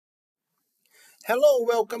Hello,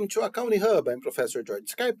 welcome to Accounting Hub. I'm Professor George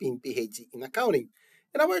Scarpin, PhD in Accounting.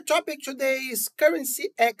 And our topic today is currency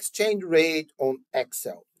exchange rate on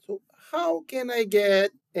Excel. So, how can I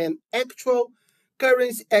get an actual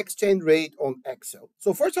currency exchange rate on Excel?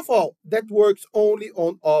 So, first of all, that works only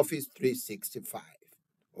on Office 365.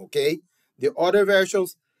 Okay? The other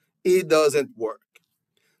versions, it doesn't work.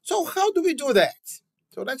 So, how do we do that?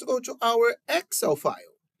 So, let's go to our Excel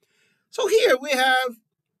file. So, here we have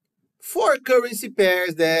four currency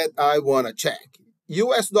pairs that I want to check.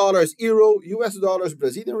 US dollars, euro, US dollars,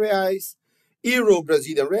 Brazilian reais, euro,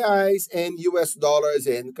 Brazilian reais, and US dollars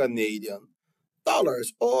and Canadian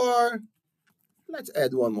dollars. Or let's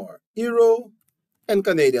add one more, euro and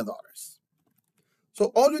Canadian dollars. So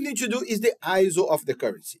all you need to do is the ISO of the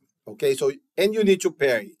currency. Okay, so and you need to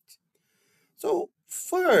pair it. So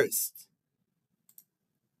first,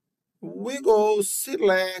 we go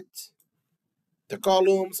select the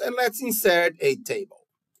columns and let's insert a table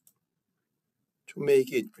to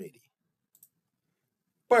make it pretty.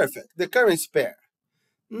 Perfect, the currency pair.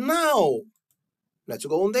 Now, let's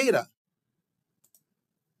go on data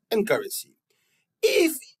and currency.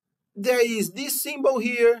 If there is this symbol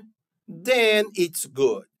here, then it's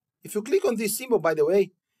good. If you click on this symbol, by the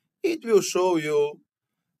way, it will show you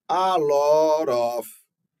a lot of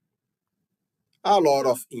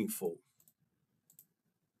info.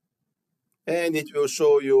 And it will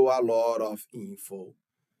show you a lot of info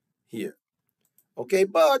here. Okay,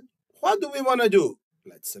 but what do we want to do?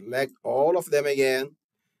 Let's select all of them again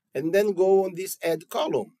and then go on this add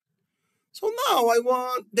column. So now I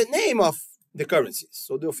want the name of the currencies,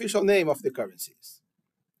 so the official name of the currencies.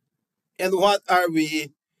 And what are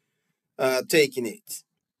we taking it?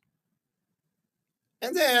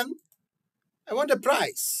 And then I want the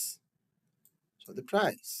price. So the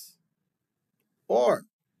price. Or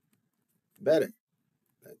better,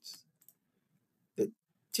 that's the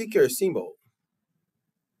ticker symbol.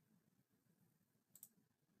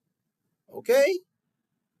 Okay?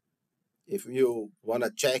 If you want to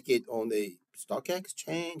check it on the stock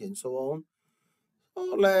exchange and so on.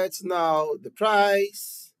 So let's now the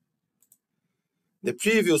price, the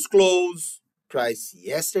previous close, price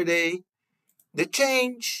yesterday, the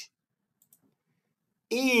change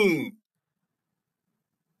in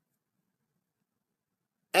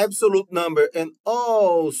absolute number and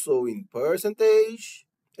also in percentage.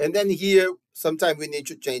 And then here, sometimes we need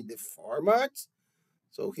to change the format.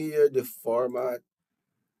 So here the format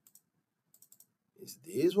is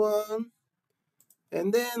this one.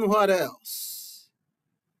 And then what else?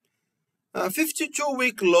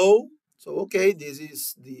 52-week low. So, okay, this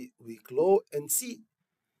is the week low. And see,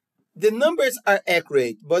 the numbers are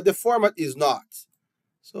accurate, but the format is not.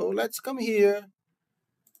 So let's come here.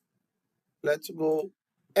 Let's go.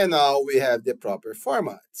 And now we have the proper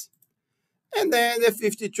format. And then the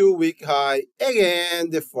 52-week high. Again,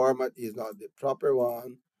 the format is not the proper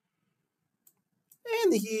one.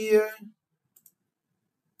 And here,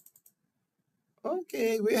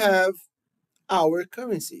 okay, we have our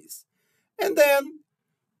currencies. And then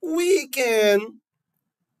we can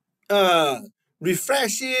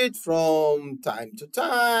refresh it from time to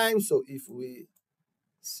time. So if we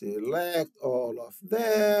select all of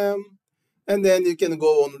them, and then you can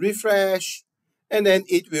go on refresh, and then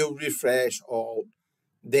it will refresh all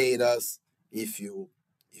data if you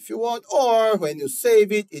want, or when you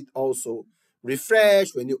save it, it also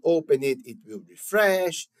refresh. When you open it, it will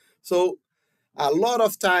refresh. So a lot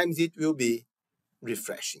of times it will be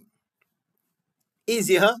refreshing.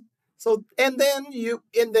 Easy, huh? So and then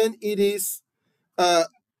it is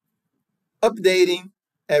updating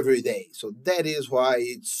every day. So that is why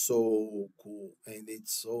it's so cool and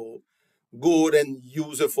it's so good and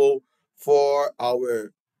useful for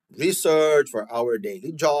our research, for our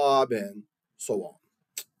daily job, and so on.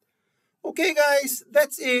 Okay, guys,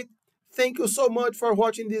 that's it. Thank you so much for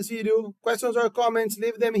watching this video. Questions or comments,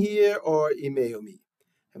 leave them here or email me.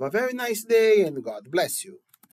 Have a very nice day and God bless you.